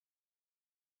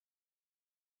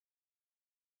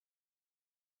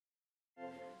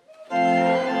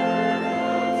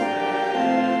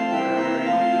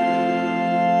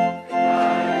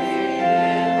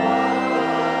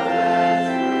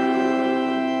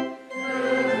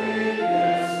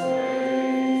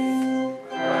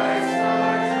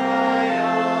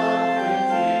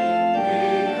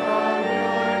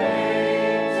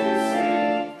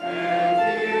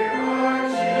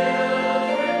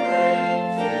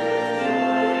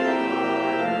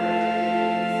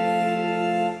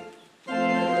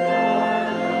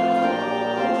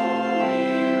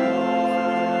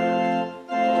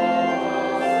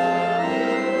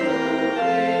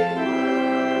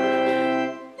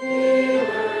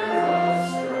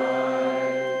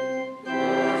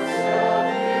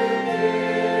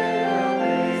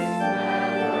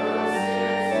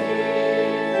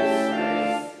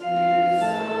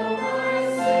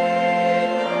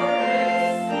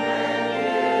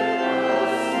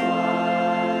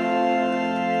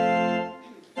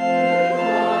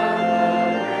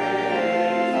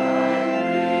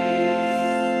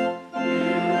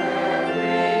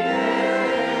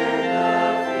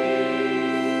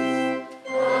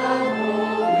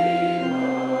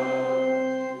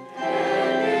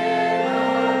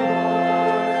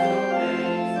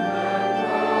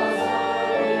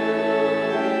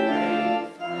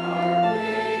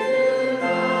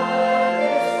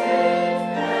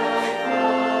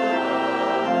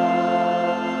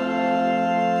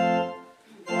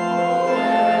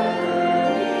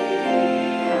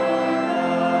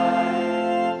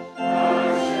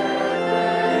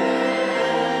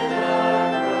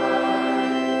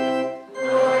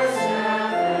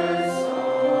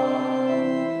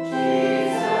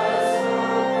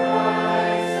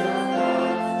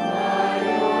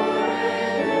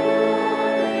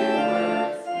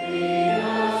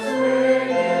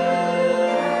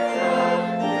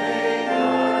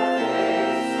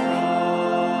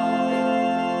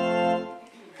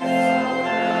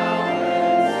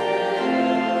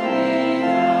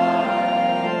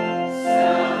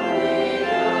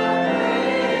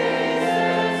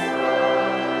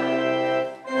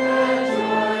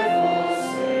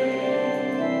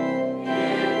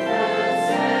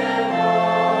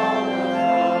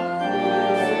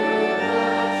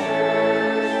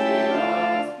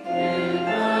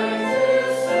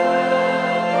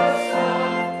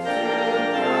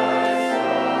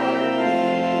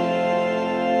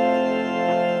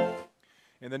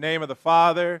name of the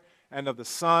Father, and of the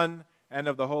Son, and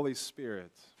of the Holy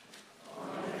Spirit.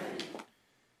 Amen.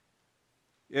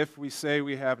 If we say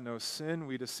we have no sin,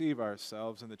 we deceive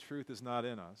ourselves, and the truth is not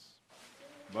in us.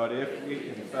 But if we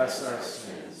confess our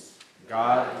sins,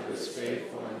 God, who is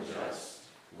faithful and just,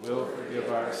 will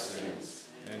forgive our sins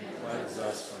and cleanse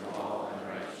us from all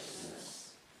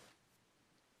unrighteousness.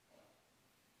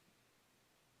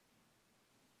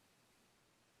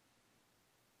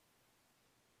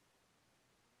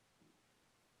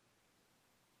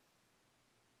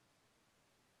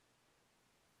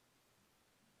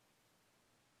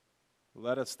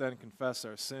 Let us then confess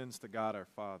our sins to God our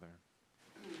Father.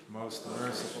 Most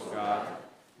merciful God,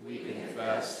 we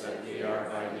confess that we are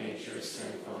by nature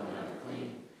sinful and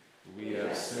unclean. We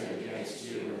have sinned against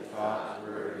you in thought,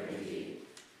 word, and deed,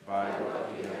 by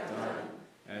what we have done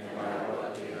and by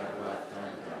what we have left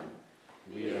undone.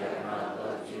 We have not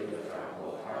loved you with our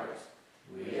whole heart.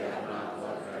 We have not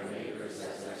loved our neighbors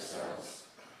as ourselves.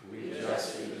 We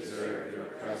justly deserve your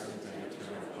present and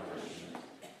eternal punishment.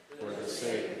 For the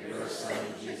sake of your Son,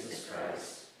 Jesus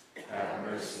Christ, have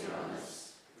mercy on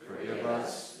us. Forgive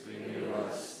us, renew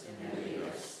us, and lead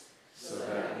us, so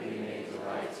that we may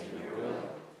delight in your will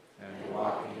and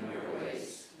walk in your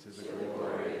ways, to the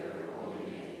glory of your holy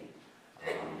name.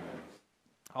 Amen.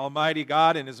 Almighty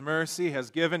God, in his mercy, has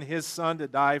given his Son to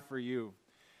die for you,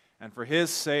 and for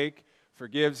his sake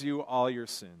forgives you all your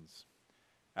sins.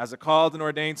 As a called and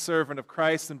ordained servant of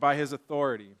Christ and by his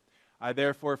authority, I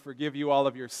therefore forgive you all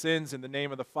of your sins in the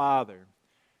name of the Father,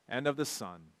 and of the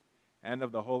Son, and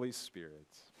of the Holy Spirit.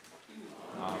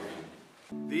 Amen.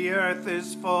 The earth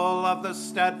is full of the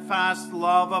steadfast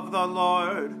love of the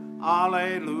Lord.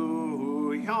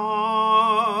 Alleluia.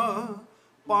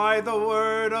 By the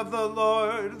word of the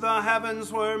Lord the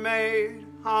heavens were made.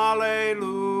 Alleluia.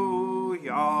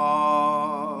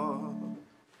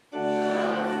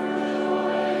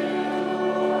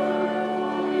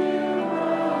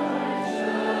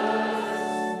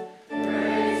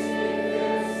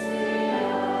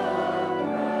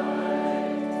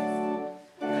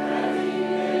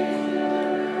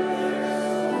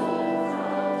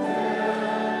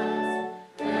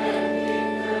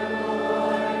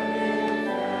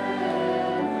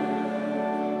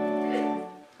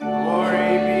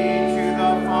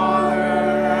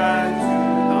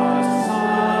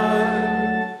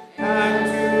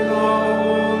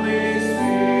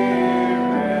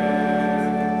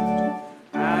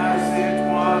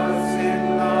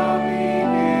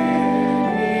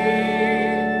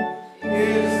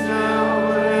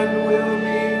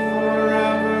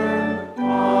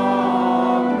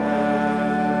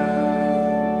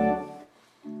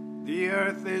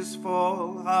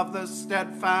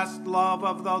 Steadfast love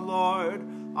of the Lord.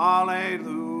 Alleluia.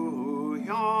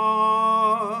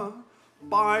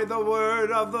 By the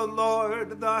word of the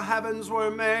Lord the heavens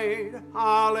were made.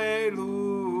 Alleluia.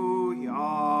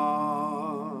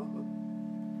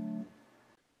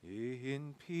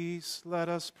 In peace let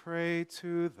us pray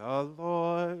to the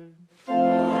Lord.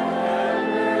 Lord,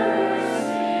 have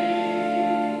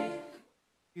mercy.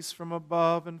 Peace from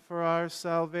above and for our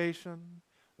salvation,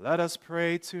 let us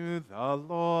pray to the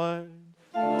Lord.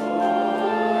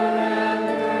 Lord, have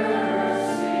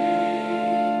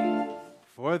mercy.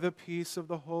 For the peace of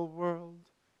the whole world,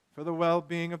 for the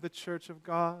well-being of the Church of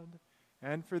God,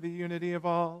 and for the unity of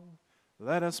all,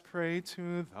 let us pray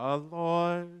to the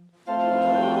Lord.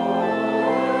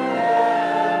 Lord,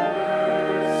 have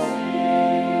mercy.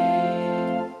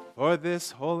 For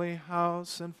this holy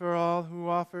house and for all who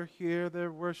offer here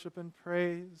their worship and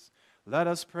praise, let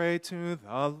us pray to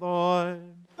the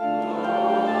Lord. Lord,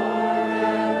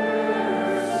 have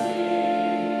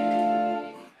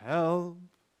mercy. Help,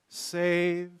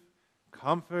 save,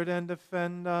 comfort, and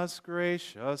defend us,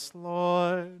 gracious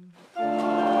Lord.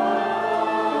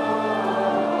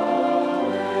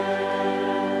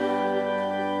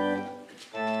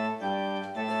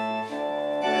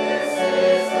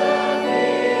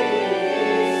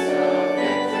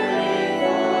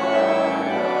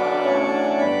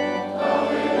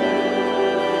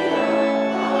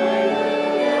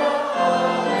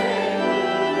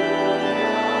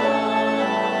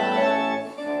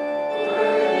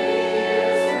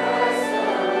 Christ the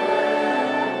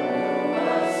Lamb who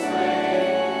was slain.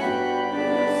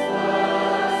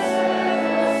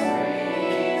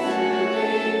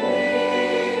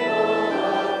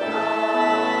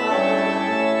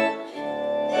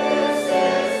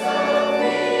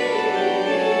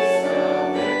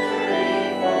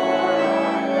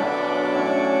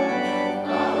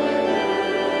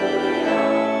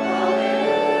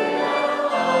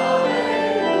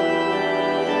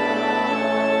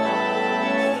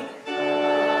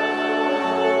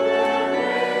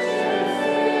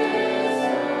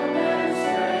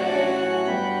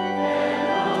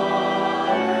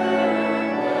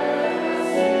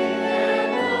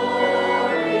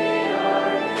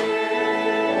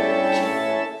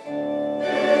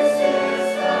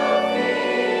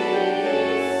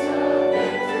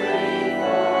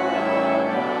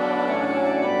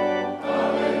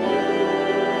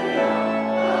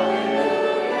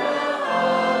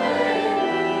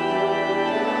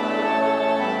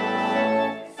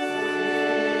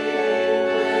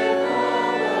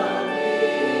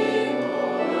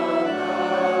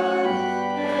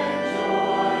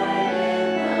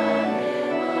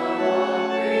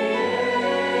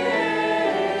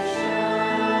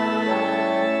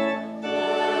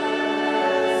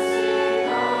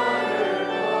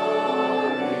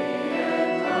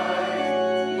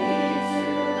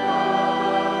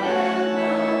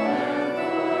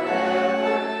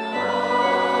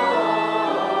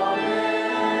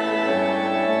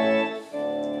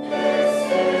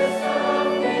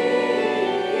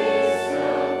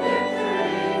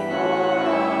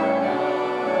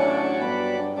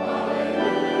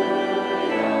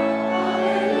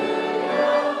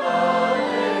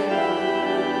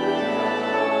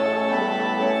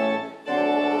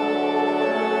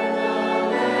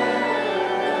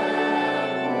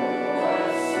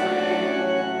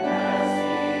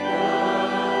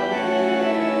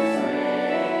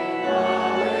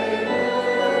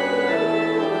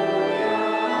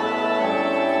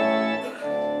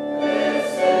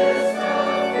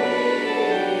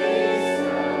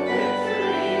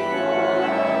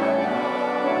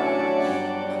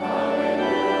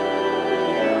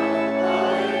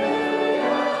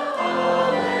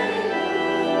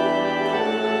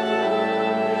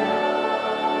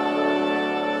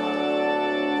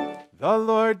 The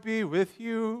Lord be with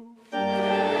you.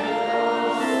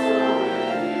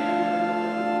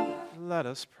 Let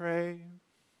us pray.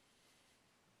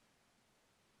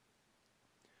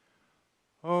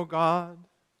 O God,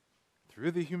 through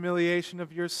the humiliation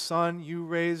of your Son, you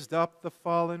raised up the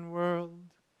fallen world.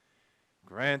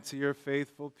 Grant to your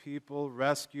faithful people,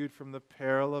 rescued from the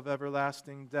peril of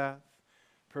everlasting death,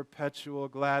 perpetual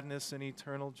gladness and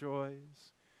eternal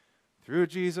joys. Through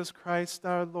Jesus Christ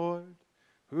our Lord,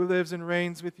 who lives and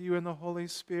reigns with you in the Holy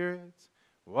Spirit,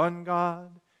 one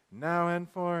God, now and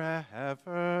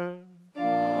forever.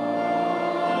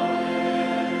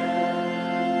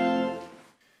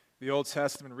 The Old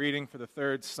Testament reading for the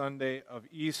third Sunday of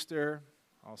Easter,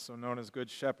 also known as Good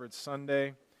Shepherd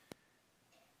Sunday,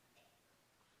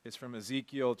 is from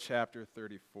Ezekiel chapter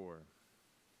 34.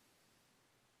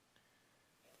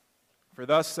 For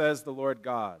thus says the Lord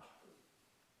God,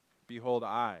 behold,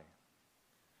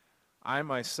 I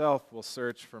myself will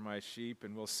search for my sheep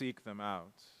and will seek them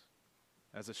out.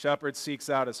 As a shepherd seeks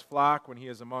out his flock when he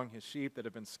is among his sheep that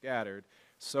have been scattered,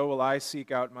 so will I seek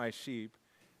out my sheep,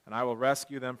 and I will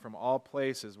rescue them from all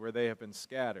places where they have been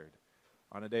scattered,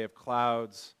 on a day of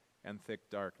clouds and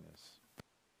thick darkness.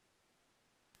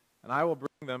 And I will bring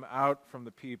them out from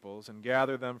the peoples and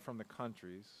gather them from the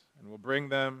countries, and will bring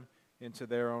them into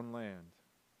their own land.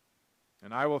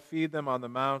 And I will feed them on the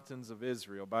mountains of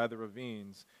Israel, by the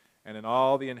ravines, and in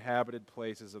all the inhabited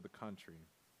places of the country.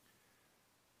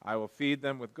 I will feed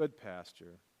them with good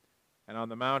pasture, and on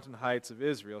the mountain heights of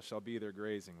Israel shall be their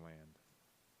grazing land.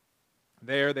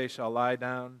 There they shall lie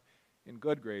down in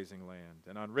good grazing land,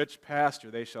 and on rich pasture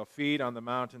they shall feed on the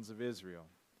mountains of Israel.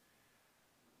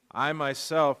 I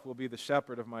myself will be the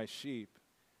shepherd of my sheep,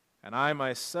 and I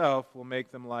myself will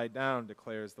make them lie down,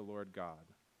 declares the Lord God.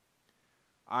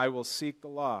 I will seek the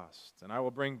lost, and I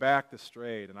will bring back the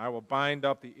strayed, and I will bind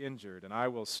up the injured, and I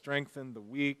will strengthen the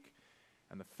weak,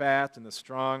 and the fat and the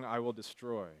strong I will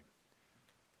destroy.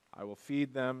 I will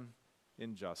feed them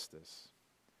in justice.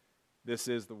 This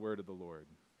is the word of the Lord.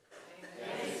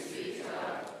 Thanks be to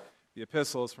God. The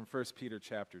epistle is from 1 Peter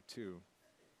chapter 2.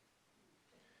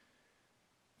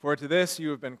 For to this you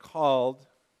have been called,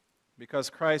 because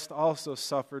Christ also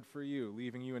suffered for you,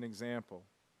 leaving you an example,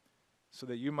 so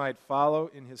that you might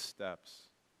follow in his steps.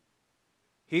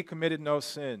 He committed no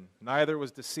sin, neither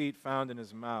was deceit found in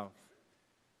his mouth.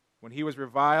 When he was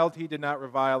reviled, he did not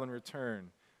revile in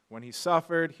return. When he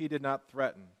suffered, he did not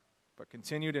threaten, but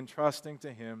continued entrusting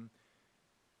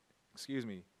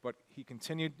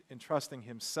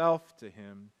himself to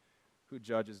him who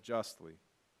judges justly.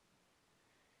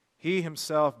 He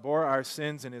himself bore our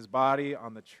sins in his body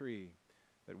on the tree,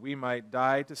 that we might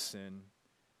die to sin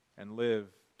and live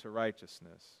to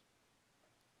righteousness.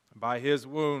 By his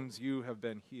wounds you have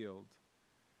been healed.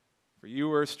 For you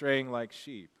were straying like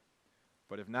sheep,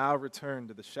 but have now returned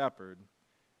to the shepherd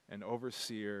and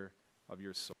overseer of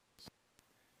your souls.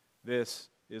 This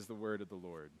is the word of the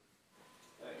Lord.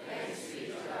 Thanks be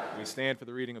to God. We stand for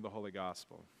the reading of the Holy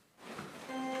Gospel.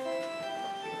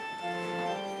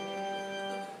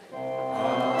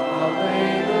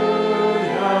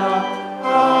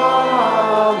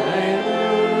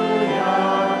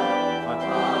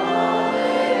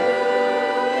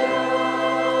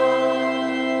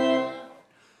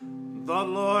 The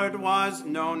Lord was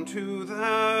known to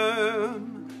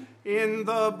them in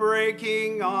the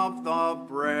breaking of the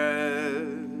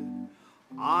bread.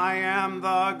 I am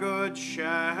the good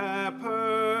shepherd.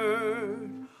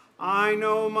 I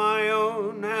know my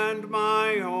own, and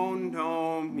my own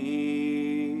know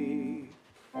me.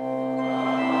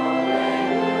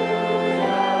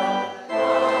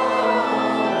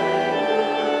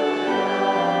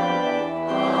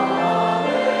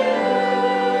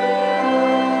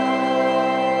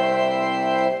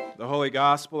 The Holy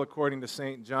Gospel according to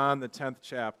St. John, the 10th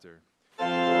chapter.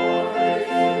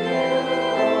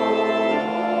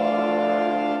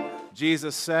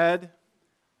 Jesus said,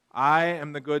 I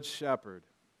am the good shepherd.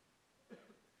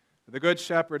 The good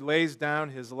shepherd lays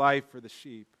down his life for the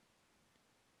sheep.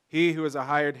 He who is a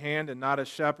hired hand and not a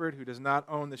shepherd, who does not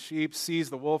own the sheep, sees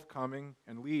the wolf coming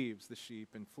and leaves the sheep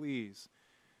and flees,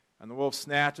 and the wolf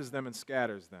snatches them and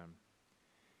scatters them.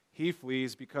 He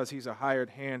flees because he's a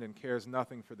hired hand and cares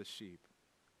nothing for the sheep.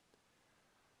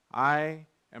 I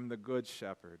am the good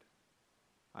shepherd.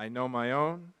 I know my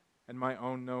own, and my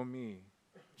own know me,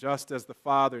 just as the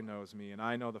Father knows me, and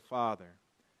I know the Father.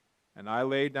 And I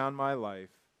lay down my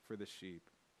life for the sheep.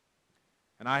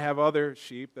 And I have other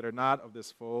sheep that are not of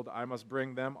this fold. I must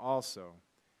bring them also,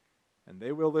 and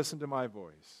they will listen to my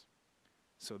voice.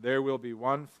 So there will be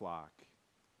one flock,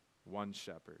 one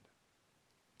shepherd.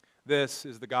 This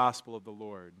is the gospel of the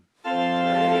Lord.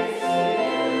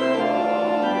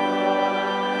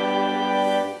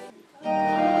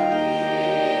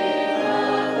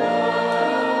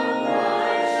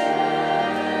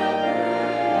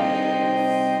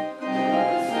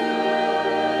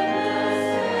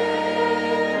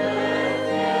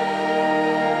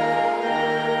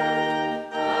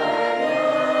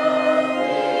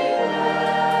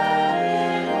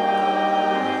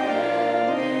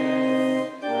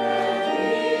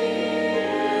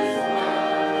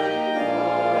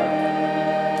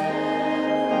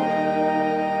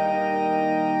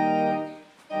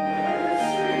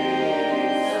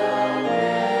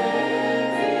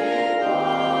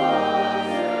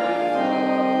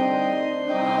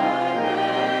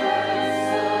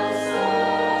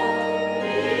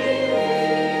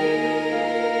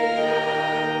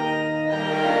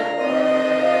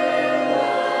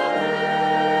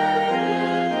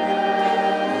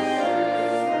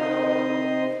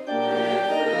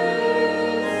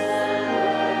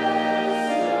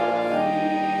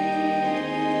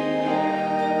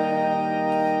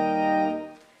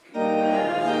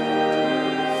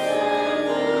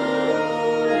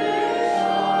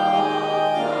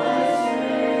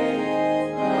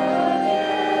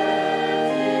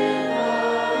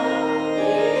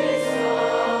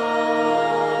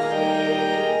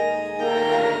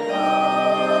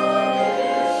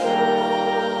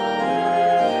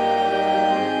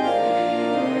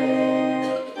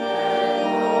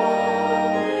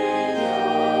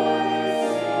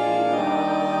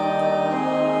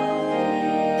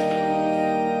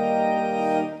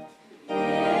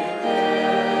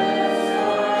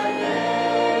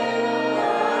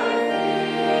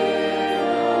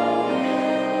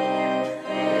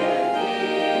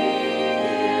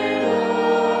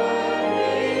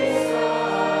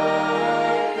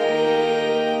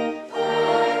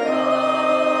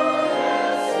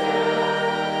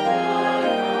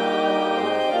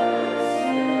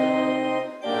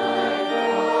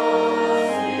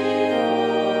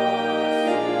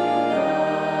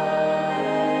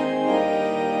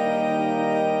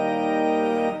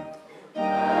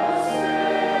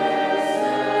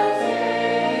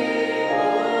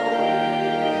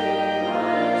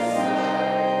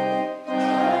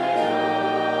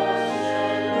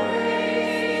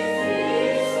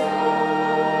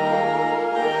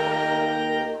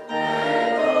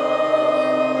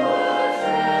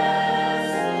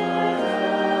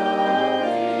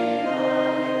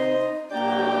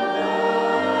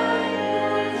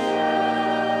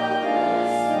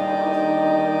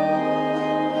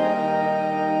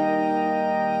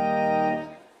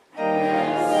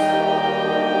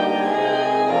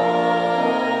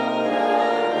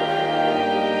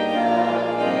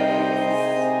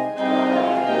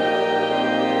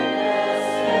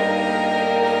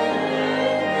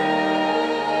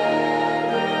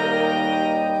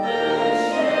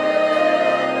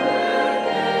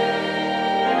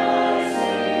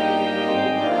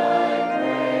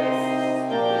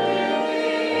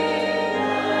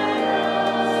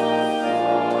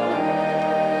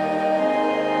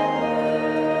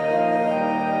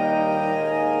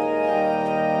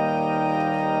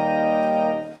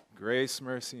 Grace,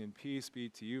 mercy, and peace be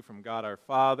to you from God our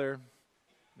Father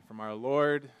and from our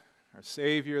Lord, our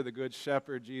Savior, the Good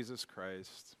Shepherd, Jesus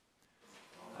Christ.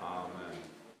 Amen.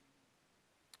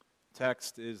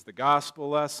 Text is the gospel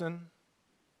lesson.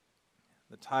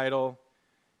 The title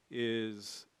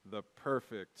is The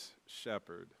Perfect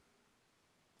Shepherd.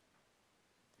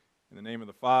 In the name of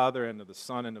the Father, and of the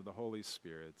Son, and of the Holy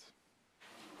Spirit.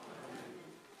 Amen.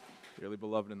 Dearly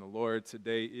beloved in the Lord,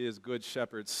 today is Good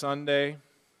Shepherd Sunday.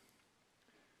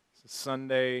 It's a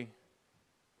Sunday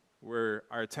where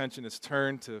our attention is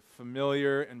turned to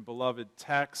familiar and beloved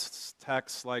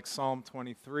texts like Psalm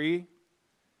 23.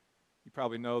 You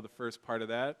probably know the first part of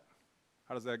that.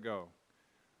 How does that go?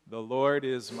 The Lord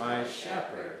is my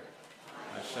shepherd,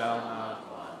 I shall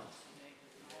not want.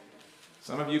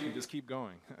 Some of you can just keep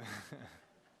going.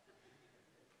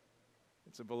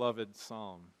 It's a beloved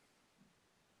psalm.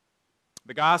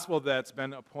 The gospel that's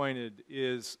been appointed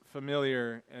is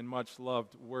familiar and much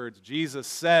loved words. Jesus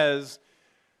says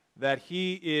that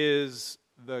he is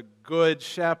the good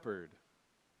shepherd.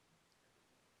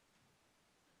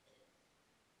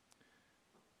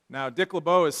 Now, Dick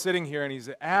LeBeau is sitting here and he's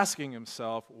asking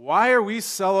himself, why are we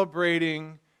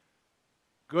celebrating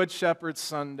Good Shepherd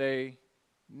Sunday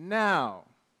now?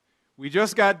 We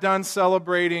just got done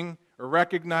celebrating or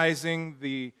recognizing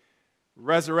the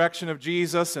resurrection of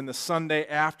Jesus and the Sunday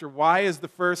after. Why is the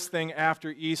first thing after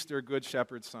Easter Good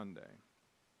Shepherd Sunday?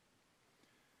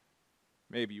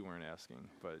 Maybe you weren't asking,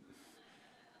 but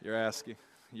You're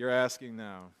asking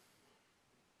now.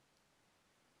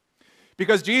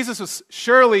 Because Jesus was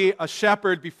surely a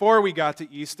shepherd before we got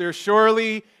to Easter,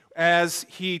 surely as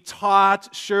he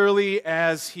taught, surely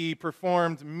as he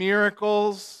performed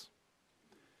miracles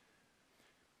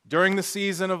during the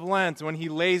season of Lent, when he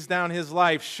lays down his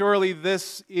life, surely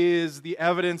this is the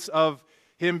evidence of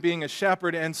him being a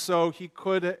shepherd, and so we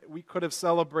could have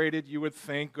celebrated, you would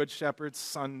think, Good Shepherd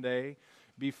Sunday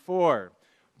before,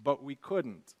 but we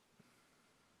couldn't.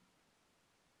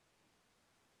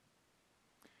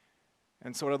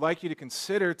 And so what I'd like you to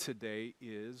consider today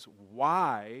is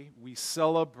why we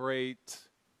celebrate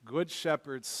Good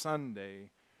Shepherd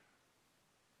Sunday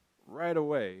right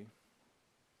away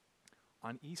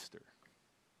on Easter.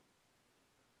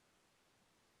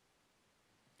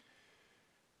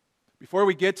 Before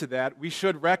we get to that, we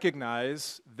should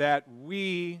recognize that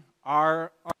we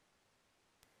are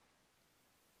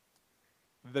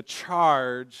the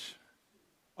charge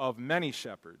of many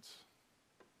shepherds.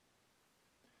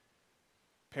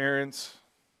 Parents,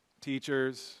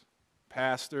 teachers,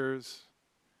 pastors,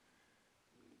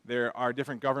 there are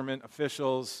different government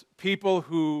officials, people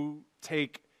who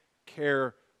take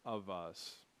care of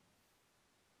us.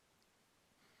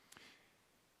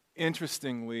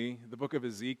 Interestingly, the book of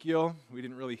Ezekiel, we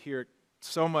didn't really hear it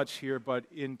so much here, but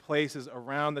in places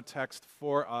around the text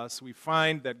for us, we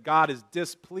find that God is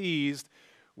displeased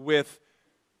with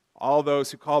all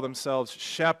those who call themselves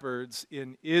shepherds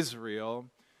in Israel.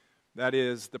 That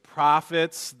is, the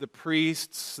prophets, the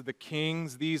priests, the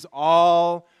kings, these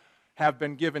all have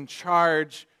been given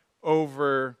charge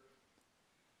over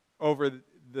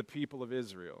the people of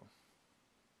Israel.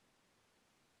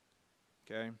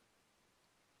 Okay?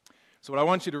 So what I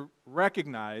want you to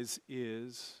recognize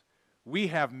is we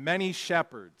have many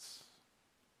shepherds.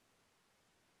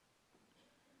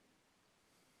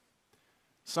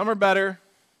 Some are better,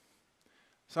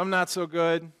 some not so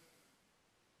good,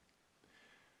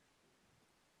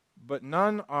 but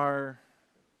none are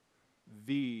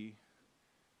the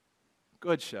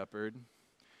good shepherd,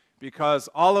 because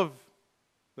all of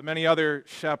the many other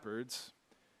shepherds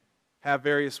have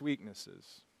various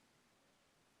weaknesses.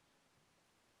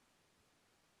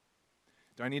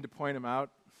 Do I need to point them out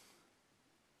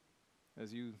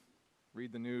as you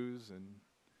read the news and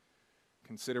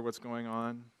consider what's going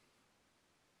on?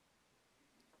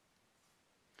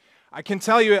 I can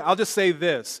tell you, I'll just say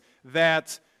this,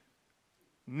 that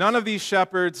none of these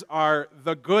shepherds are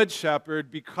the good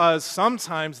shepherd, because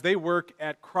sometimes they work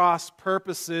at cross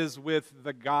purposes with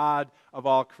the God of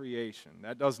all creation.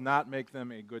 That does not make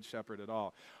them a good shepherd at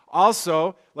all.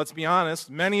 Also, let's be honest,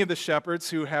 many of the shepherds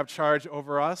who have charge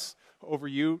over us, over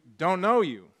you, don't know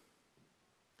you.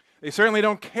 They certainly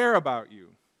don't care about you.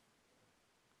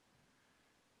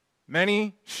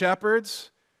 Many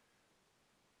shepherds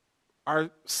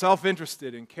are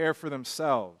self-interested and care for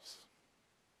themselves.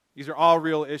 These are all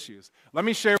real issues. Let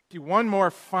me share with you one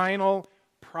more final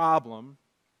problem,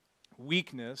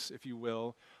 weakness, if you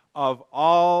will, of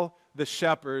all the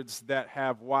shepherds that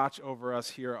have watch over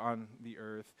us here on the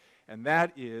earth, and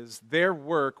that is their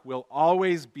work will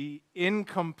always be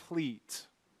incomplete.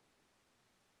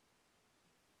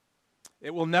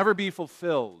 It will never be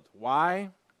fulfilled. Why?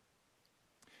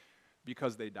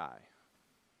 Because they die.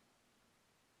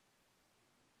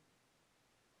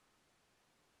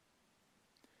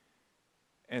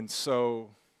 And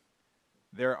so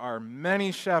there are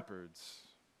many shepherds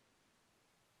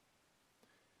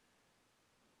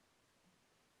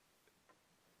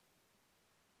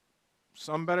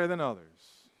some better than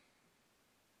others.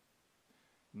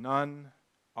 None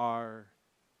are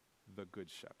the good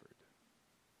shepherd.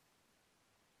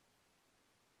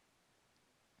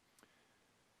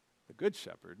 The good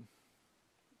shepherd,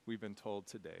 we've been told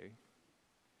today,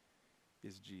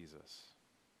 is Jesus.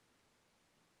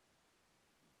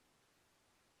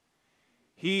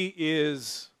 He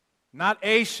is not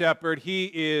a shepherd,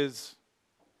 he is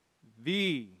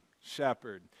the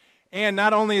shepherd. And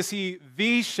not only is he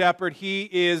the shepherd, he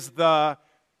is the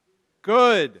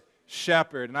good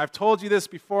shepherd. And I've told you this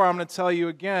before, I'm going to tell you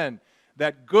again,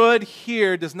 that good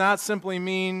here does not simply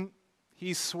mean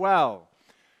he's swell.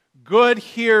 Good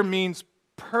here means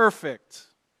perfect,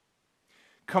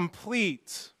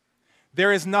 complete.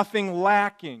 There is nothing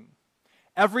lacking.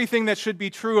 Everything that should be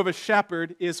true of a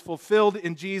shepherd is fulfilled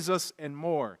in Jesus and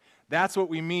more. That's what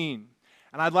we mean.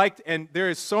 And there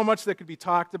is so much that could be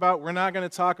talked about. We're not going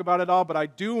to talk about it all, but I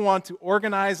do want to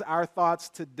organize our thoughts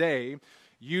today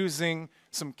using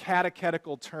some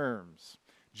catechetical terms.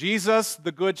 Jesus,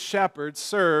 the Good Shepherd,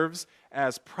 serves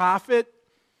as prophet,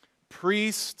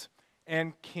 priest,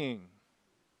 and king.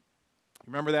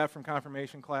 Remember that from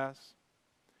confirmation class?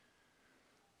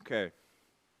 Okay.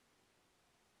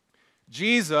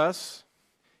 Jesus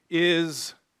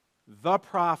is the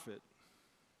prophet.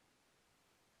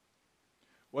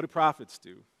 What do prophets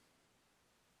do?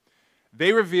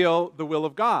 They reveal the will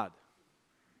of God.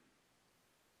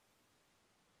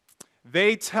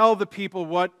 They tell the people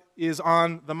what is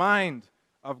on the mind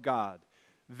of God.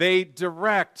 They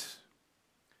direct,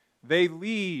 they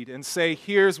lead and say,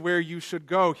 here's where you should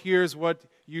go, here's what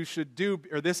you should do,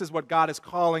 or this is what God is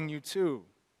calling you to.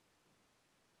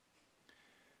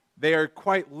 They are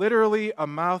quite literally a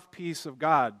mouthpiece of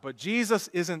God. But Jesus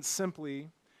isn't simply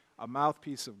a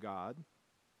mouthpiece of God.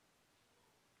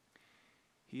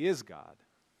 He is God.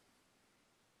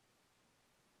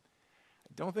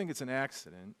 I don't think it's an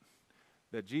accident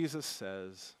that Jesus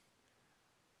says,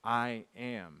 I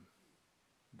am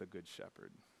the Good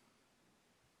Shepherd.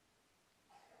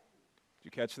 Did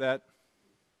you catch that?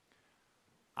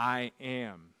 I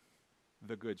am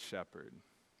the Good Shepherd.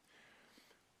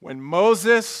 When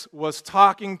Moses was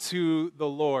talking to the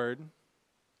Lord,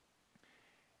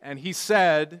 and he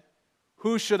said,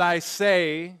 who should I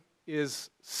say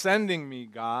is sending me,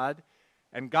 God?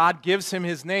 And God gives him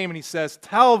his name, and he says,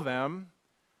 tell them,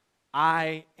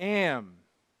 I am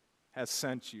has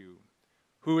sent you.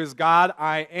 Who is God?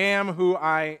 I am who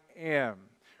I am.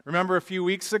 Remember a few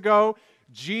weeks ago,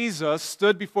 Jesus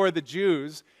stood before the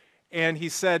Jews, and he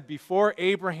said, before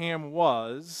Abraham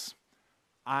was,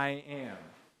 I am.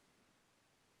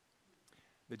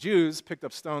 The Jews picked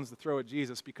up stones to throw at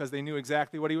Jesus because they knew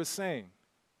exactly what he was saying.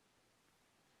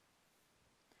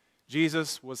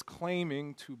 Jesus was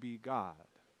claiming to be God.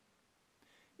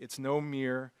 It's no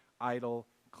mere idle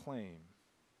claim.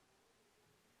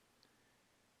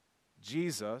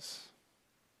 Jesus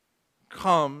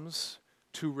comes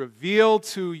to reveal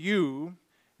to you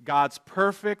God's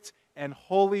perfect and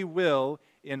holy will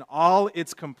in all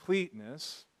its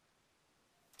completeness.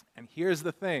 And here's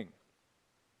the thing.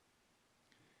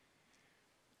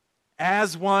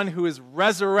 As one who is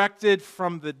resurrected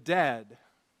from the dead,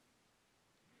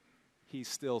 he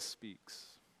still speaks.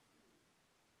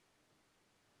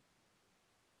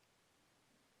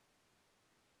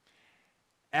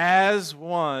 As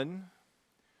one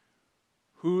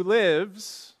who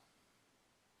lives,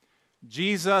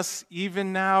 Jesus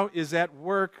even now is at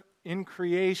work in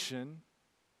creation,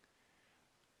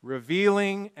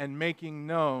 revealing and making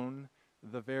known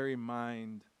the very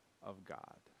mind of God.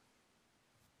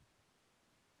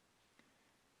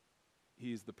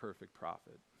 He's the perfect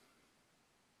prophet.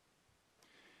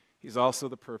 He's also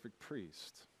the perfect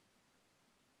priest.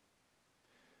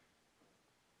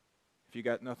 If you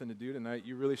got nothing to do tonight,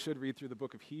 you really should read through the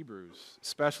book of Hebrews,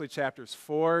 especially chapters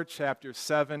 4, chapter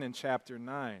 7, and chapter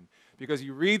 9. Because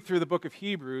you read through the book of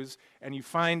Hebrews and you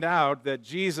find out that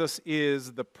Jesus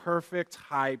is the perfect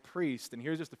high priest. And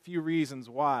here's just a few reasons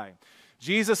why.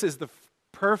 Jesus is the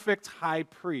perfect high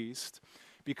priest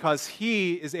because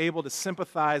he is able to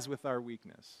sympathize with our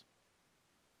weakness.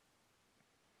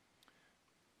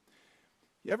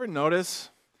 You ever notice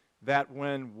that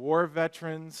when war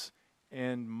veterans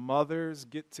and mothers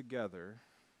get together,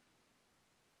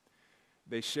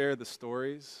 they share the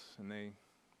stories and they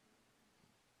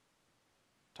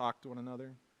talk to one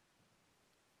another?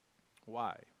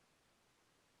 Why?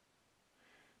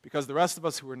 Because the rest of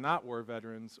us who are not war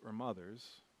veterans or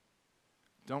mothers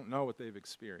don't know what they've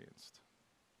experienced.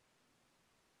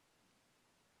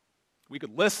 We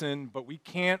could listen, but we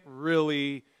can't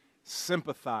really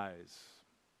sympathize,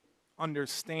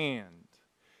 understand,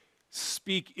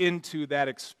 speak into that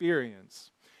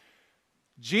experience.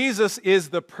 Jesus is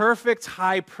the perfect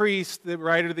high priest, the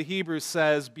writer of the Hebrews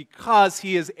says, because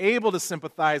he is able to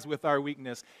sympathize with our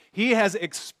weakness. He has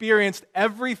experienced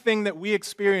everything that we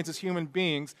experience as human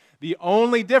beings. The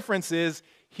only difference is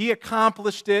he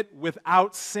accomplished it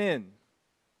without sin.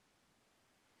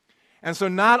 And so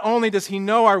not only does he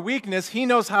know our weakness, he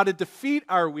knows how to defeat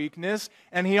our weakness,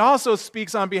 and he also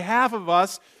speaks on behalf of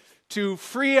us to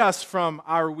free us from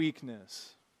our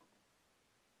weakness.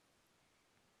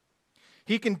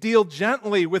 He can deal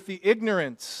gently with the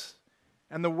ignorant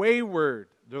and the wayward,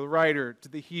 the writer to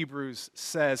the Hebrews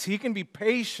says. He can be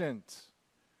patient.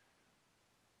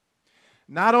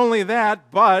 Not only that,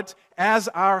 but as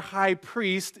our high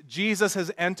priest, Jesus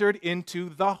has entered into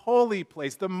the holy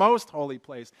place, the most holy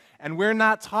place. And we're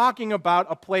not talking about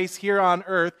a place here on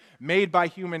earth made by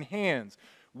human hands.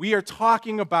 We are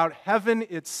talking about heaven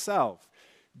itself.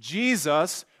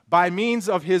 Jesus, by means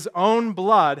of his own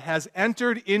blood, has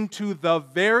entered into the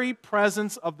very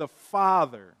presence of the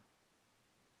Father.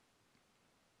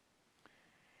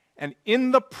 And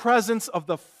in the presence of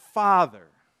the Father,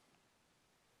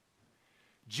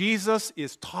 Jesus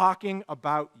is talking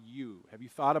about you. Have you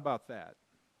thought about that?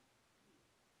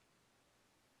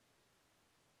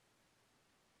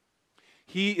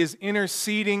 He is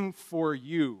interceding for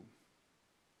you.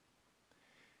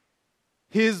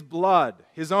 His blood,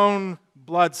 his own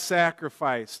blood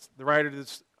sacrificed, the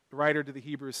writer to the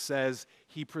Hebrews says,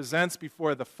 he presents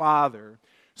before the Father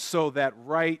so that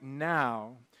right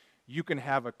now you can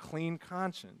have a clean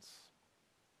conscience.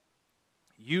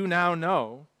 You now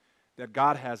know that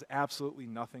God has absolutely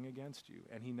nothing against you,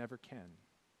 and he never can.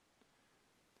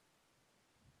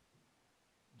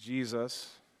 Jesus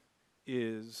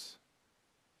is...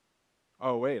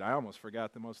 Oh, wait, I almost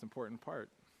forgot the most important part.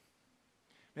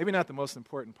 Maybe not the most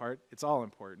important part. It's all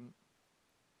important.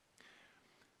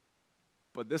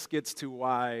 But this gets to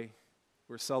why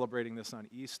we're celebrating this on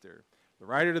Easter. The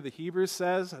writer to the Hebrews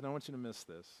says, I don't want you to miss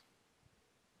this.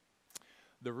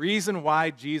 The reason why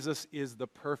Jesus is the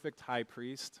perfect high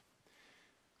priest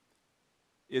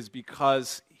is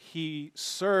because he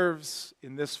serves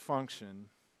in this function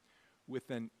with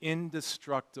an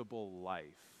indestructible life.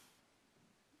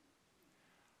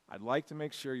 I'd like to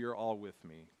make sure you're all with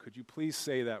me. Could you please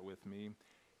say that with me?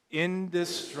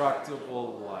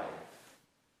 Indestructible life.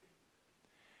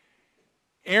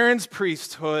 Aaron's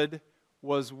priesthood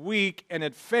was weak and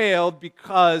it failed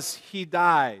because he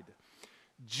died.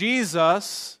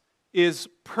 Jesus is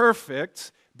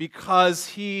perfect because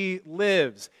he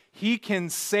lives. He can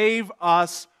save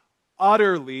us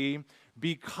utterly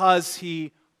because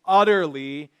he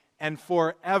utterly and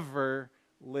forever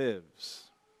lives.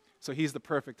 So he's the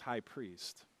perfect high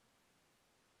priest.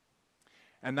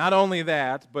 And not only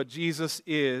that, but Jesus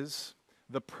is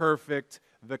the perfect,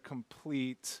 the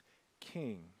complete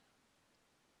King.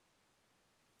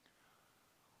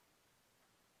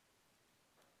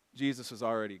 Jesus is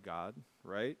already God,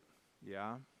 right?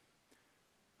 Yeah.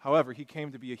 However, he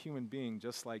came to be a human being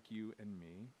just like you and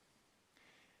me.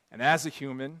 And as a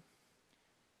human,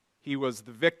 he was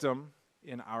the victim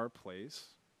in our place.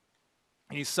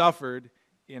 He suffered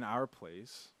in our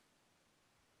place.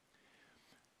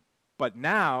 But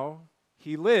now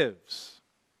he lives.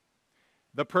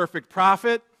 The perfect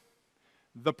prophet,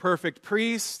 the perfect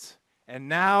priest, and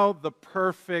now the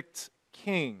perfect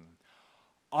king.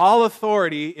 All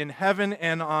authority in heaven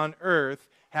and on earth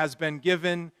has been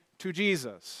given to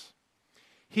Jesus.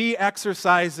 He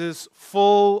exercises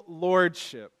full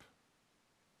lordship.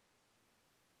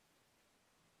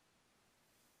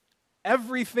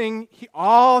 Everything,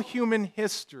 all human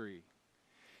history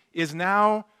is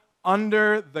now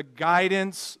under the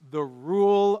guidance, the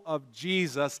rule of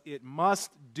Jesus. It must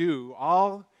do,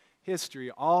 all history,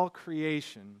 all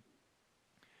creation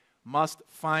must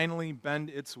finally bend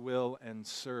its will and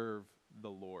serve the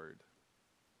Lord,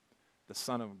 the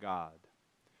Son of God,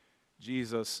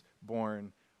 Jesus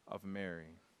born of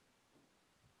Mary.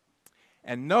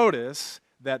 And notice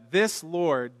that this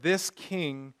Lord, this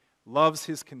King, loves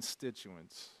his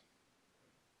constituents.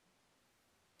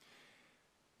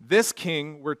 This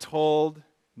king, we're told,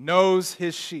 knows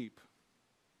his sheep.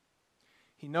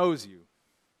 He knows you.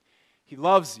 He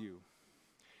loves you.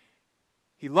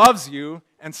 He loves you,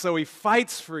 and so he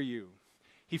fights for you.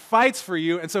 He fights for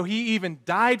you, and so he even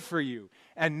died for you.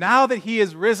 And now that he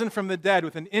is risen from the dead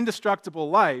with an indestructible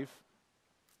life,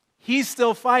 he's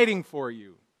still fighting for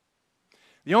you.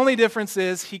 The only difference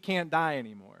is he can't die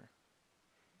anymore.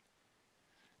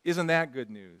 Isn't that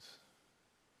good news?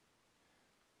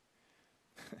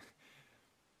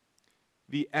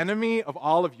 The enemy of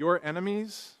all of your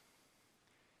enemies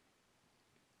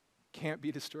can't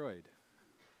be destroyed.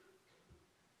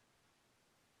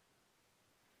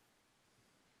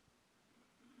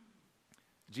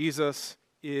 Jesus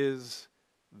is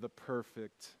the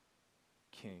perfect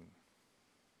King.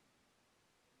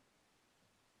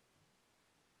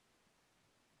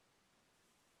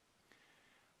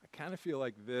 I kind of feel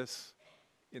like this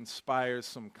inspires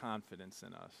some confidence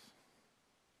in us.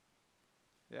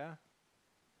 Yeah?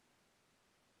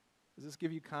 Does this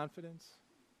give you confidence?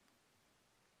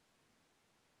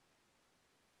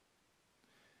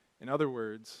 In other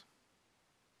words,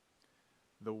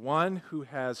 the one who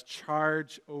has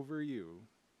charge over you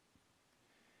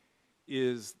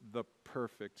is the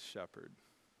perfect shepherd.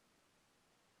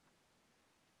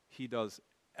 He does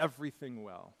everything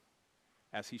well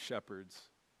as he shepherds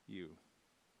you.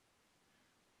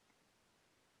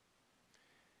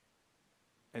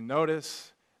 And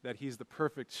notice that he's the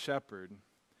perfect shepherd,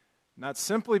 not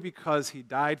simply because he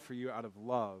died for you out of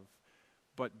love,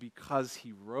 but because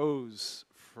he rose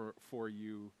for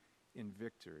you in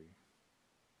victory.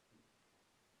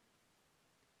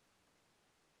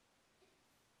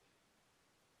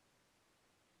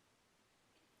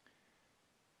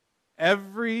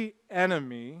 every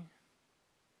enemy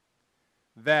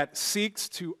that seeks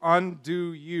to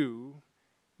undo you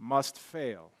must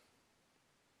fail.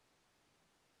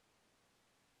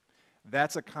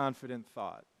 That's a confident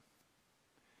thought.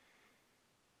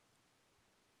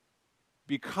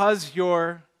 Because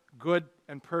your good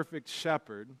and perfect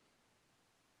shepherd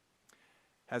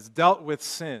has dealt with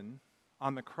sin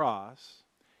on the cross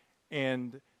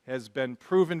and has been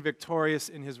proven victorious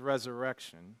in his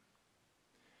resurrection,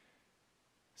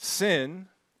 sin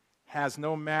has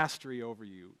no mastery over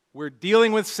you. We're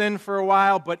dealing with sin for a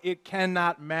while, but it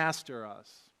cannot master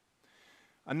us.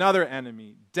 Another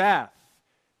enemy, death.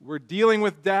 We're dealing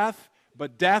with death,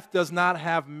 but death does not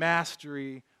have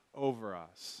mastery over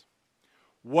us.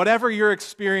 Whatever you're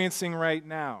experiencing right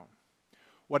now,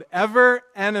 whatever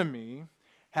enemy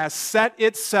has set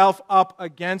itself up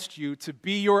against you to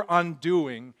be your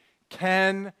undoing,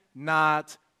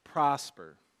 cannot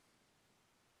prosper.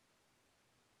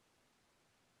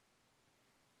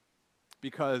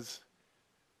 Because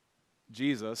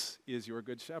Jesus is your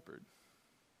good shepherd,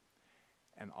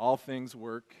 and all things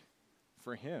work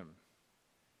for him.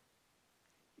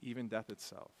 Even death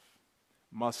itself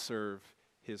must serve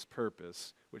his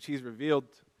purpose, which he's revealed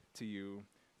to you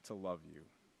to love you.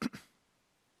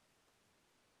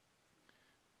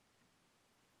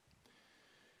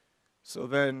 So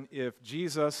then, if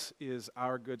Jesus is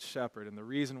our good shepherd, and the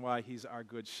reason why he's our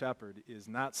good shepherd is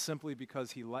not simply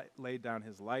because he laid down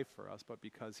his life for us, but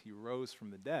because he rose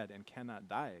from the dead and cannot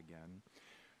die again,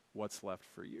 what's left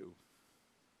for you?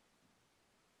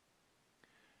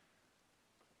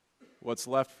 What's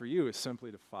left for you is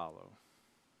simply to follow.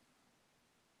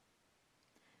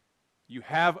 You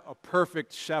have a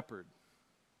perfect shepherd.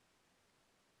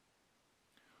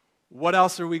 What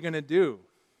else are we going to do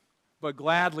but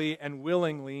gladly and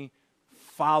willingly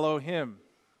follow him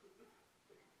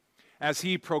as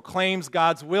he proclaims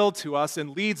God's will to us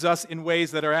and leads us in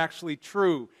ways that are actually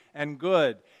true and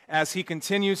good, as he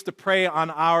continues to pray on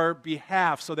our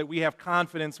behalf so that we have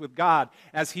confidence with God,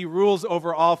 as he rules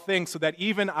over all things so that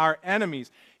even our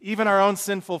enemies, even our own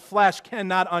sinful flesh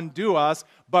cannot undo us,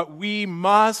 but we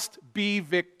must be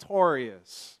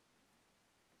victorious.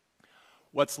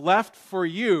 What's left for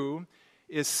you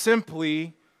is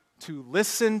simply to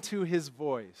listen to his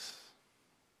voice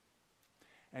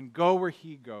and go where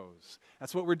he goes.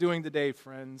 That's what we're doing today,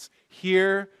 friends.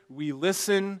 Here we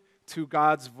listen to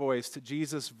God's voice, to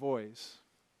Jesus' voice,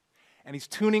 and he's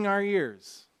tuning our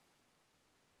ears.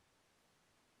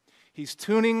 He's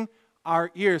tuning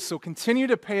our ears, so continue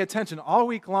to pay attention all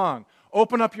week long.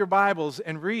 Open up your Bibles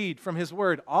and read from his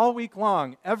word all week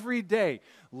long, every day.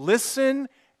 Listen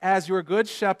as your good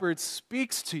shepherd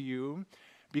speaks to you,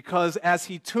 because as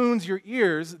he tunes your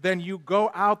ears, then you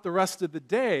go out the rest of the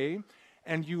day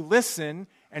and you listen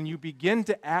and you begin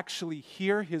to actually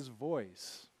hear his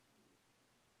voice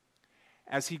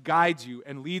as he guides you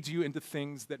and leads you into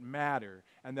things that matter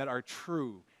and that are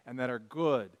true and that are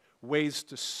good, ways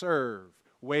to serve,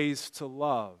 ways to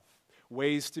love,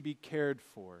 ways to be cared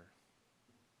for.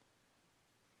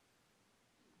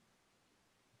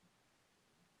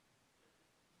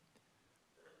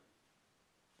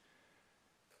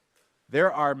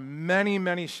 There are many,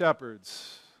 many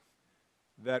shepherds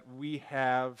that we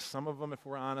have. Some of them, if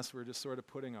we're honest, we're just sort of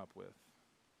putting up with.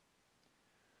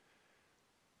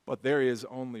 But there is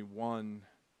only one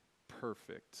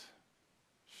perfect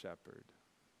shepherd,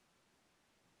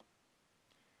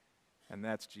 and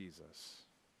that's Jesus.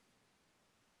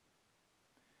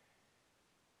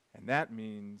 And that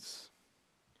means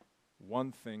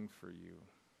one thing for you.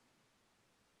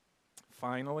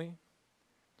 Finally,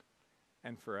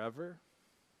 and forever,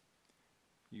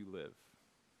 you live.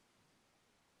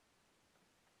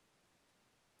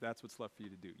 That's what's left for you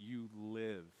to do. You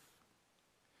live.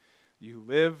 You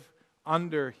live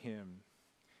under him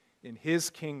in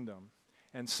his kingdom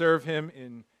and serve him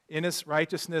in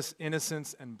righteousness,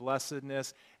 innocence, and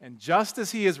blessedness. And just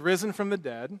as he is risen from the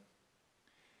dead,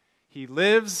 he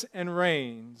lives and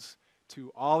reigns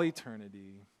to all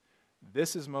eternity.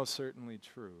 This is most certainly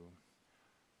true.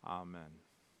 Amen.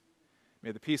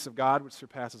 May the peace of God, which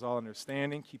surpasses all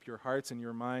understanding, keep your hearts and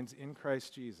your minds in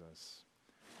Christ Jesus.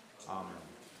 Amen.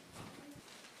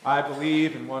 I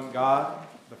believe in one God,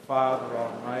 the Father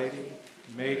Almighty,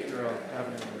 maker of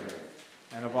heaven and earth,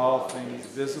 and of all things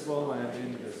visible and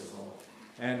invisible,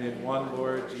 and in one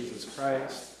Lord Jesus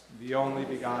Christ, the only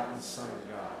begotten Son of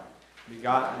God,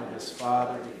 begotten of his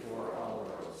Father before all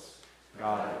worlds,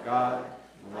 God of God,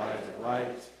 light of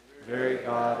light, very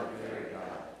God of very God,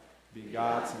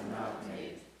 begotten and not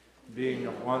made, being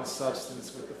of one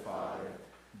substance with the Father,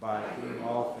 by whom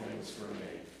all things were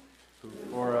made, who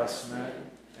for us men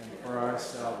and for our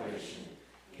salvation,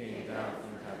 came down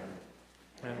from heaven,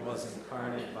 and was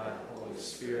incarnate by the Holy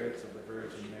Spirit of the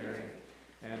Virgin Mary,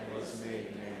 and was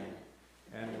made man,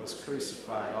 and was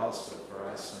crucified also for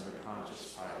us under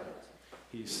Pontius Pilate.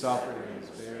 He suffered and was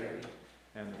buried,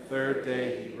 and the third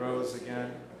day he rose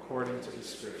again, according to the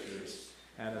Scriptures,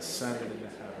 and ascended into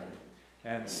heaven,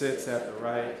 and sits at the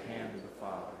right hand of the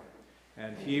Father.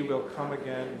 And he will come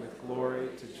again with glory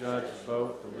to judge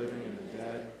both the living and the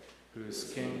dead,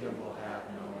 whose kingdom will have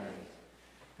no end.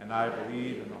 And I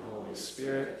believe in the Holy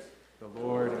Spirit, the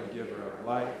Lord and giver of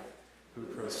life, who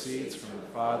proceeds from the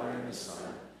Father and the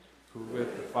Son, who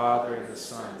with the Father and the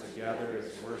Son together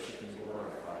is worshipped and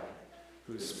glorified,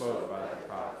 who spoke by the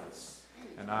prophets.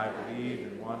 And I believe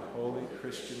in one holy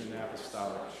Christian and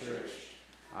apostolic church.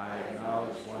 I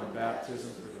acknowledge one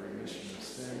baptism for the remission of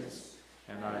sins,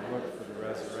 and I look for the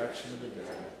resurrection of the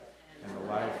dead and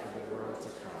the life of the world to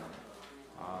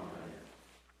come. Amen.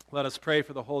 Let us pray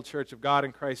for the whole church of God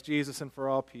in Christ Jesus and for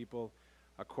all people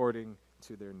according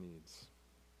to their needs.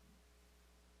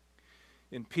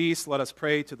 In peace, let us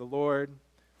pray to the Lord.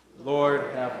 Lord,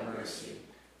 have mercy.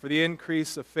 For the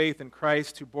increase of faith in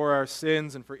Christ, who bore our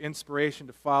sins, and for inspiration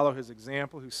to follow his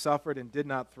example, who suffered and did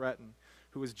not threaten,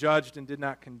 who was judged and did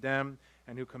not condemn,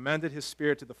 and who commended his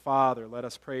Spirit to the Father, let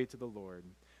us pray to the Lord.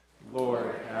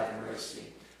 Lord, have mercy.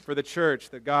 For the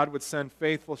church, that God would send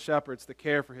faithful shepherds to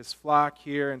care for his flock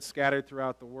here and scattered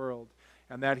throughout the world,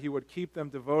 and that he would keep them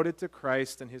devoted to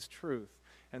Christ and his truth,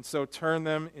 and so turn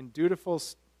them in dutiful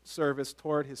service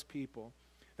toward his people,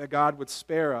 that God would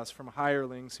spare us from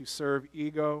hirelings who serve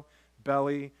ego,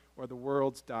 belly, or the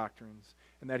world's doctrines,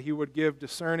 and that he would give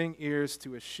discerning ears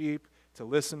to his sheep to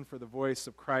listen for the voice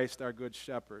of Christ, our good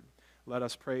shepherd. Let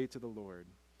us pray to the Lord.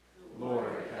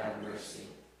 Lord, have mercy.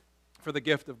 For the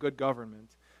gift of good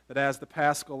government, that as the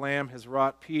Paschal Lamb has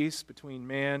wrought peace between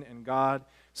man and God,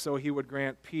 so he would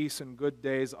grant peace and good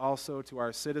days also to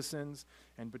our citizens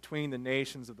and between the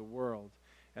nations of the world,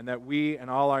 and that we and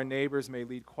all our neighbors may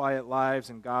lead quiet lives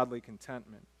in godly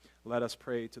contentment. Let us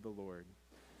pray to the Lord.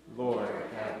 Lord,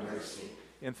 have mercy.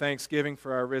 In thanksgiving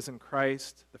for our risen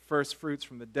Christ, the first fruits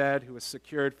from the dead, who has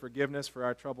secured forgiveness for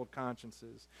our troubled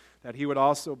consciences, that he would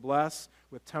also bless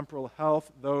with temporal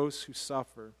health those who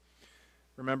suffer,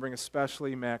 remembering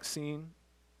especially Maxine,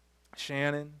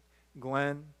 Shannon,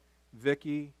 Glenn,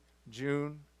 Vicky,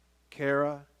 June,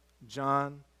 Kara,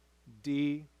 John,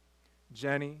 Dee,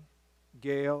 Jenny,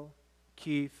 Gail,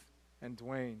 Keith, and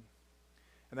Dwayne,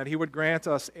 and that he would grant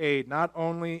us aid not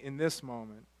only in this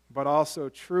moment, but also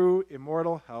true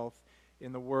immortal health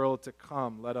in the world to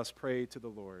come. Let us pray to the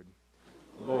Lord.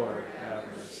 Lord, have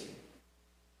mercy.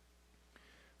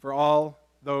 For all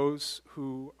those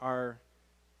who are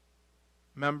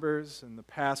members and the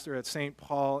pastor at St.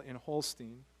 Paul in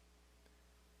Holstein,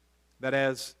 that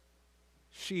as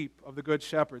sheep of the Good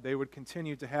Shepherd, they would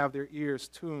continue to have their ears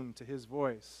tuned to his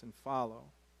voice and follow.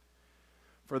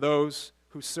 For those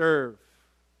who serve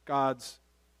God's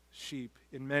sheep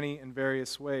in many and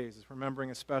various ways, remembering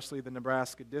especially the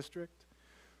Nebraska District,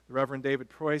 the Reverend David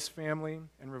Preuss family,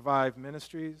 and Revive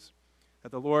Ministries,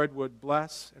 that the Lord would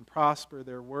bless and prosper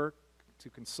their work to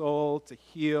console, to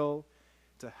heal,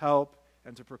 to help,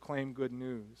 and to proclaim good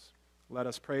news. Let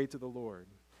us pray to the Lord.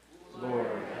 Lord,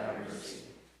 have mercy.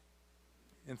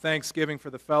 In thanksgiving for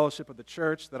the fellowship of the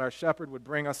church, that our shepherd would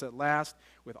bring us at last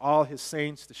with all his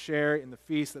saints to share in the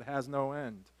feast that has no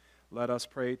end, let us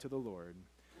pray to the Lord.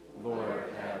 Lord,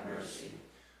 have mercy.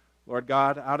 Lord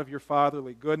God, out of your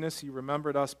fatherly goodness, you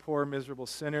remembered us poor, miserable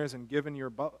sinners and given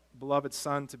your beloved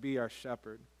Son to be our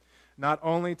shepherd, not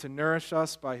only to nourish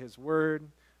us by his word,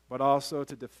 but also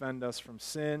to defend us from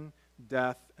sin,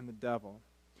 death, and the devil.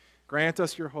 Grant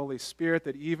us your Holy Spirit,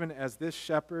 that even as this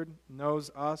shepherd knows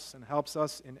us and helps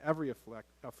us in every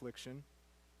affliction,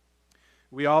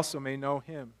 we also may know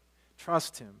him,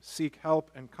 trust him, seek help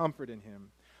and comfort in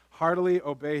him, heartily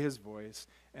obey his voice,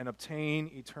 and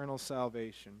obtain eternal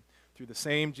salvation through the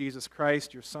same Jesus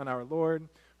Christ, your Son, our Lord,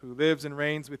 who lives and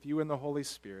reigns with you in the Holy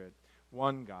Spirit,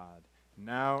 one God,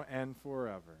 now and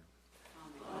forever.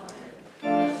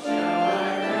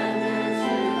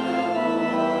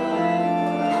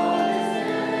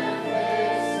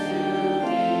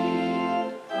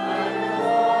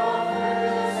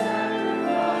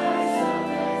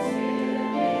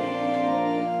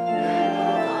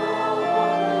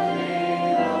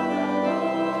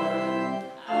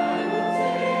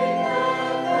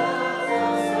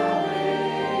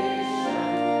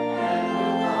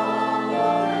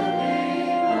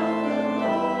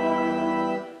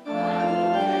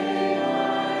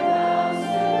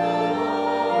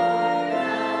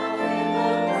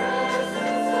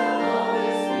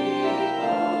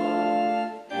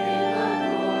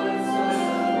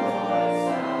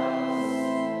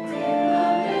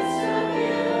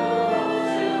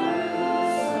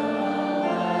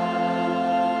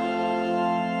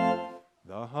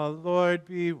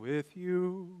 be with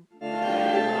you.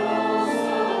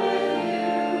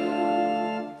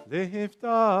 Lift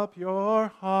up your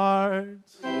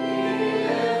hearts.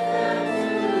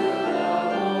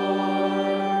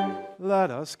 Let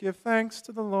us give thanks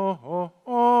to the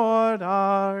Lord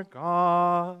our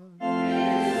God.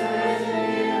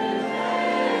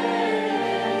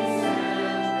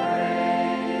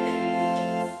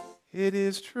 It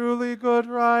is truly good,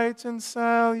 right, and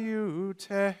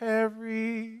salutary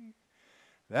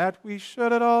that we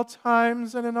should at all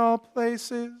times and in all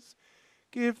places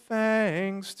give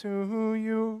thanks to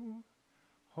you,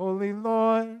 Holy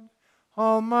Lord,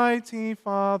 Almighty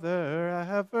Father,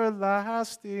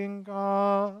 everlasting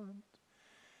God.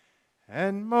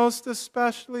 And most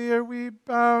especially are we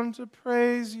bound to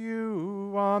praise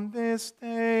you on this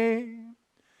day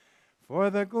for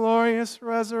the glorious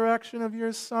resurrection of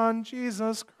your Son,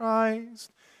 Jesus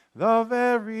Christ, the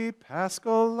very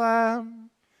Paschal Lamb,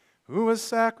 who was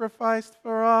sacrificed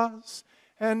for us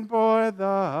and bore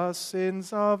the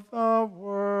sins of the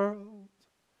world.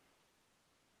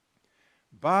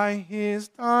 By his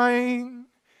dying,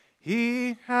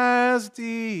 he has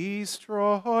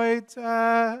destroyed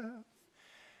death,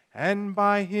 and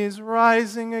by his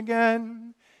rising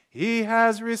again, he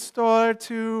has restored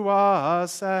to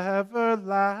us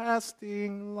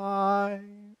everlasting life.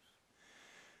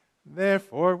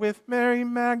 Therefore, with Mary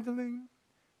Magdalene,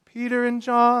 Peter and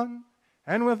John,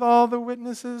 and with all the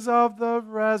witnesses of the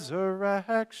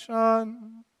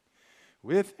resurrection,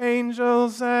 with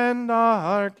angels and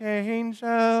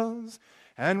archangels,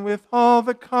 and with all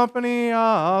the company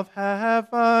of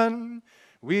heaven,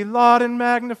 we laud and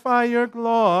magnify your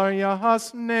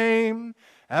glorious name,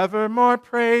 evermore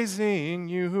praising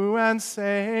you and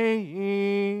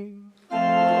saying,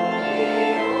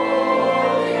 Holy,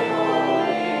 holy,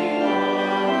 holy,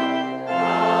 Lord,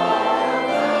 God of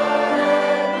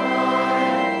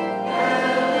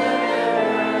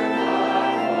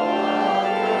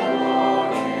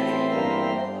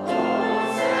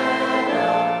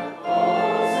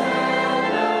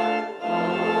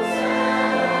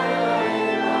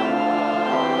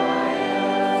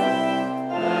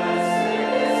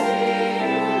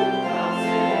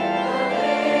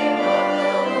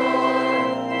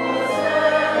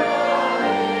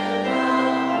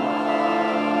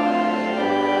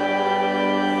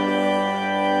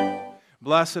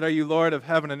Blessed are you, Lord of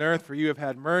heaven and earth, for you have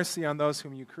had mercy on those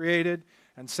whom you created,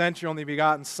 and sent your only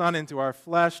begotten Son into our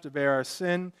flesh to bear our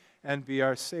sin and be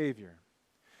our Savior.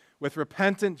 With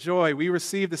repentant joy, we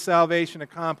receive the salvation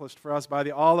accomplished for us by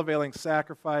the all-availing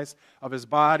sacrifice of his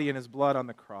body and his blood on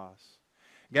the cross.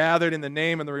 Gathered in the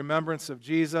name and the remembrance of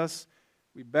Jesus,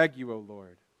 we beg you, O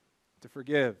Lord, to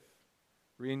forgive,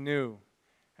 renew,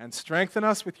 and strengthen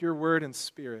us with your word and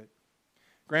spirit.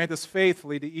 Grant us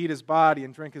faithfully to eat his body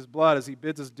and drink his blood as he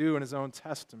bids us do in his own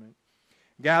testament.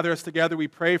 Gather us together, we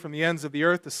pray, from the ends of the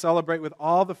earth to celebrate with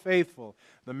all the faithful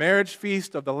the marriage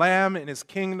feast of the Lamb in his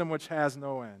kingdom which has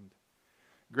no end.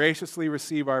 Graciously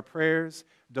receive our prayers,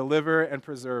 deliver and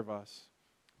preserve us.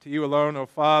 To you alone, O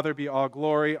Father, be all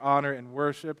glory, honor, and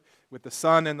worship with the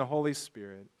Son and the Holy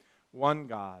Spirit, one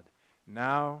God,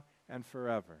 now and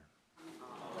forever.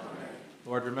 Amen.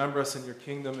 Lord, remember us in your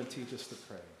kingdom and teach us to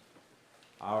pray.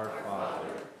 Our Father,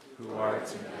 who art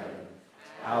in heaven,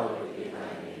 hallowed be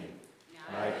thy name.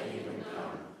 Thy kingdom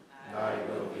come, thy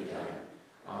will be done,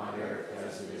 on earth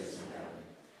as it is in heaven.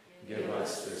 Give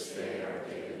us this day our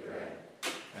daily bread,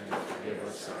 and forgive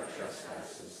us our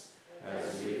trespasses,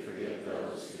 as we forgive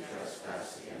those who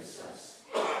trespass against us.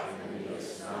 And lead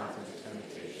us not into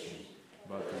temptation,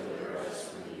 but deliver us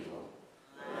from evil.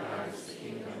 Thine is the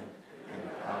kingdom, and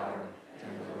the power,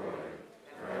 and the glory,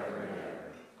 forever and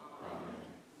ever.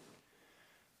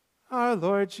 Our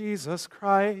Lord Jesus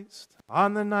Christ,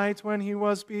 on the night when he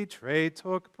was betrayed,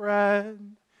 took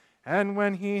bread, and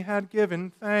when he had given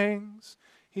thanks,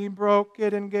 he broke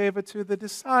it and gave it to the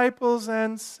disciples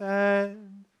and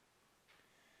said,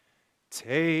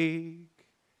 Take,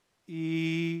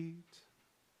 eat.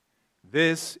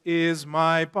 This is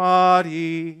my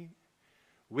body,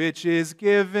 which is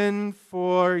given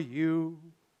for you.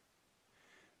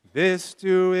 This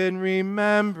do in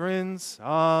remembrance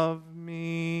of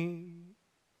me.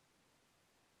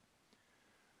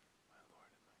 My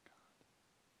Lord and my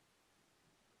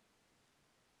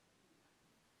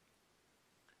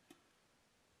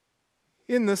God.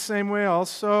 In the same way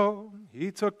also,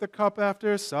 he took the cup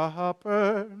after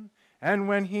supper, and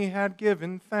when he had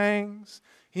given thanks,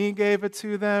 he gave it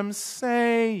to them,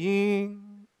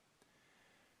 saying,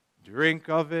 Drink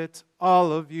of it,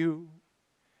 all of you.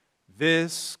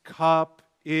 This cup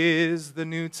is the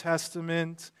New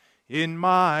Testament in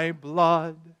my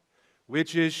blood,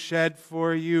 which is shed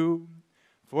for you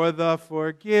for the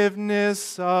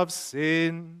forgiveness of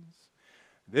sins.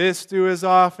 This do as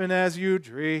often as you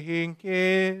drink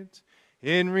it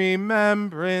in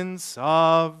remembrance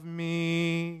of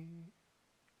me.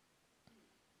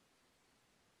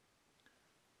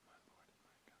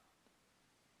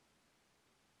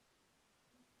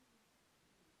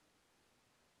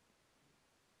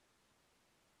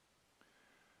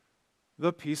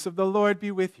 The peace of the Lord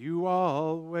be with you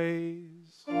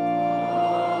always.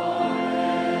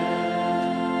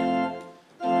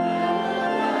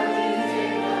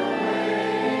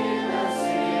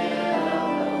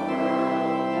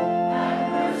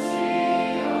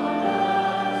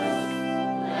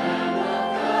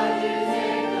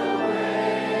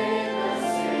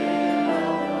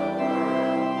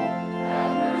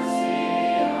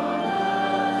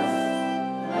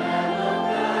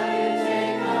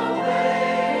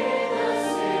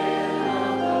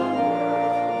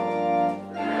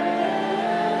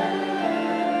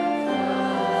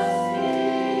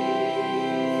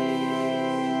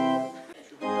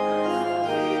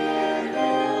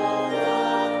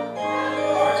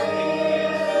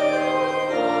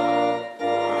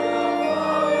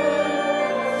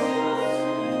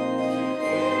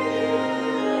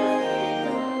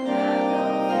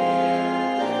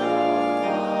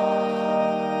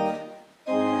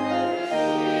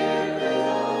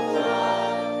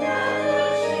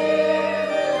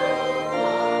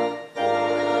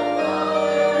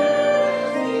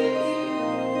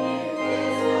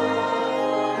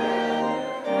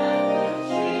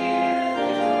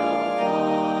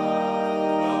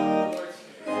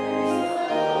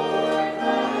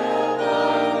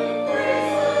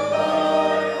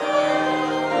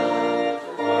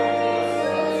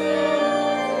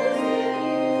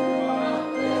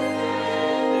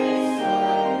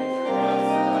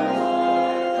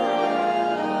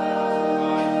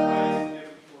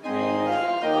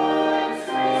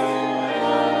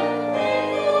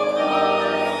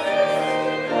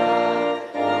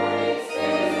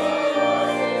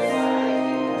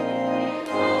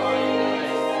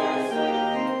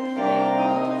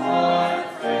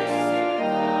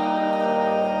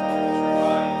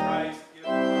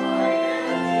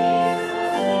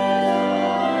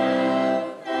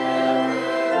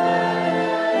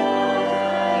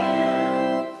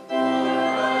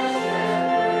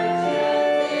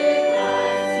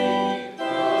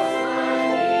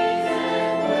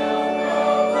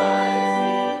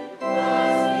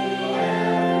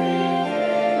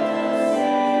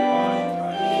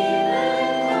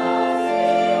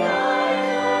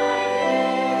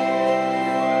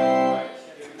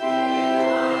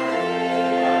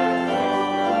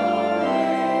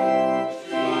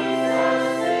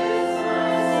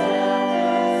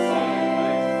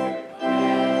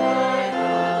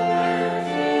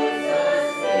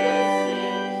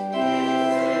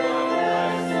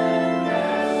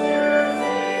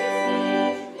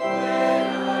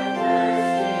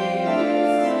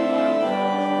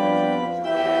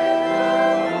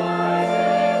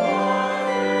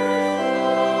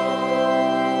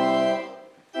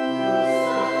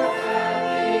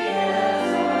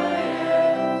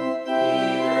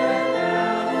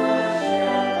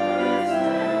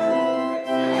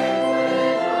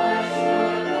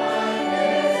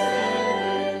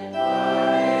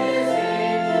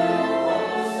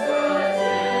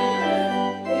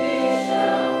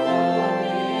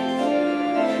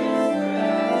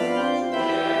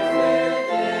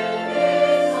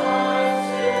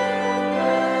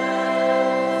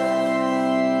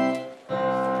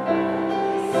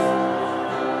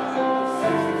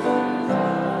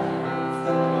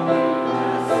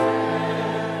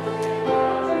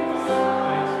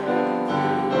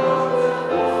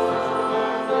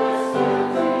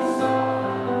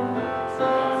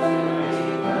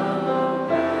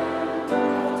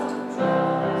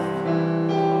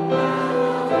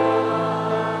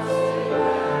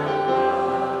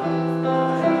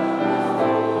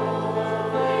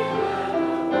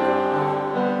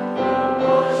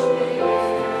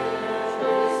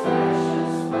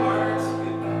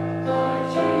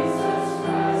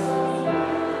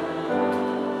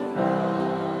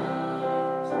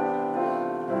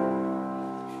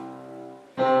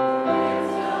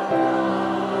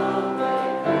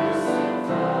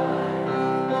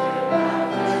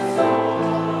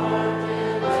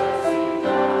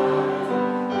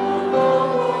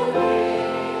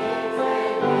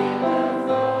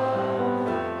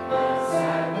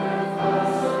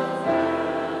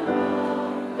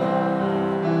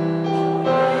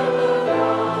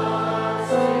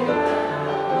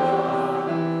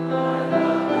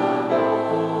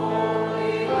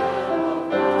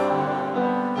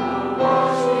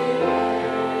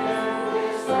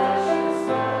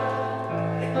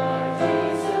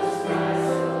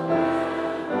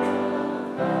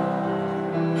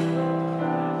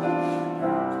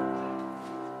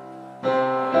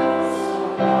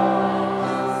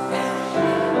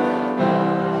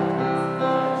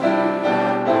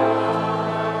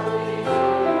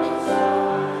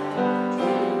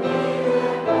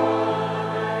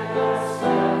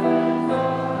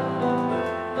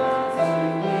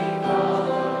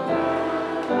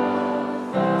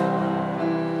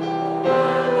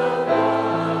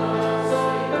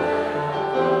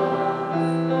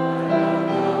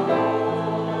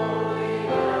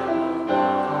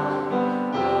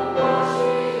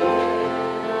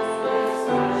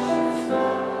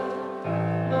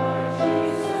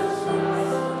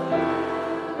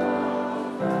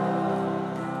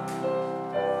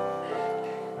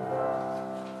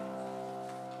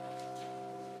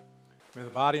 May the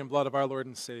body and blood of our Lord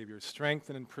and Savior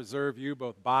strengthen and preserve you,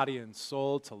 both body and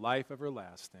soul, to life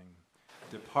everlasting.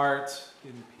 Depart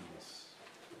in peace.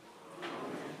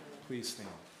 Please stand.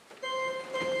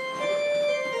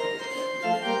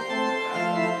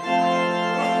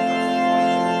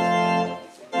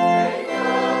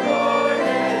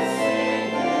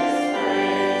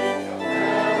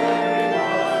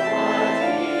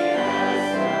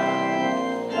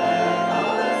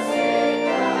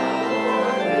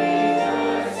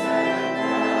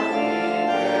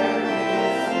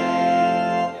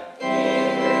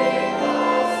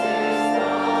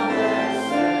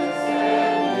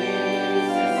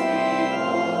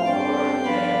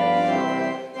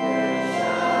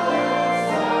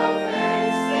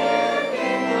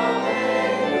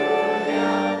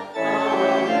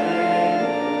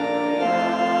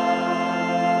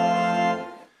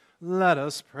 Let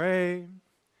us pray.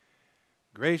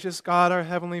 Gracious God, our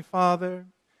Heavenly Father,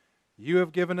 you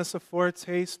have given us a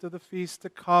foretaste of the feast to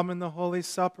come in the holy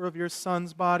supper of your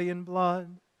Son's body and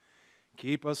blood.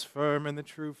 Keep us firm in the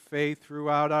true faith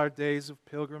throughout our days of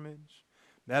pilgrimage,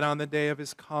 that on the day of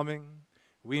his coming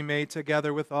we may,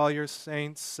 together with all your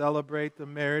saints, celebrate the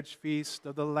marriage feast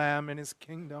of the Lamb in his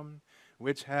kingdom,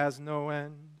 which has no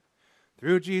end.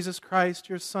 Through Jesus Christ,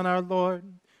 your Son, our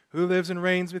Lord, who lives and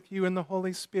reigns with you in the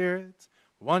Holy Spirit,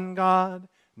 one God,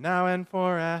 now and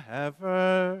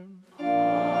forever. Amen.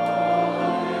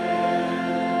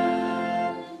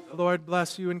 The Lord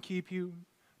bless you and keep you.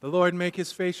 The Lord make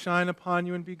his face shine upon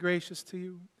you and be gracious to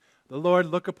you. The Lord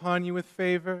look upon you with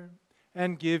favor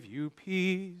and give you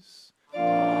peace.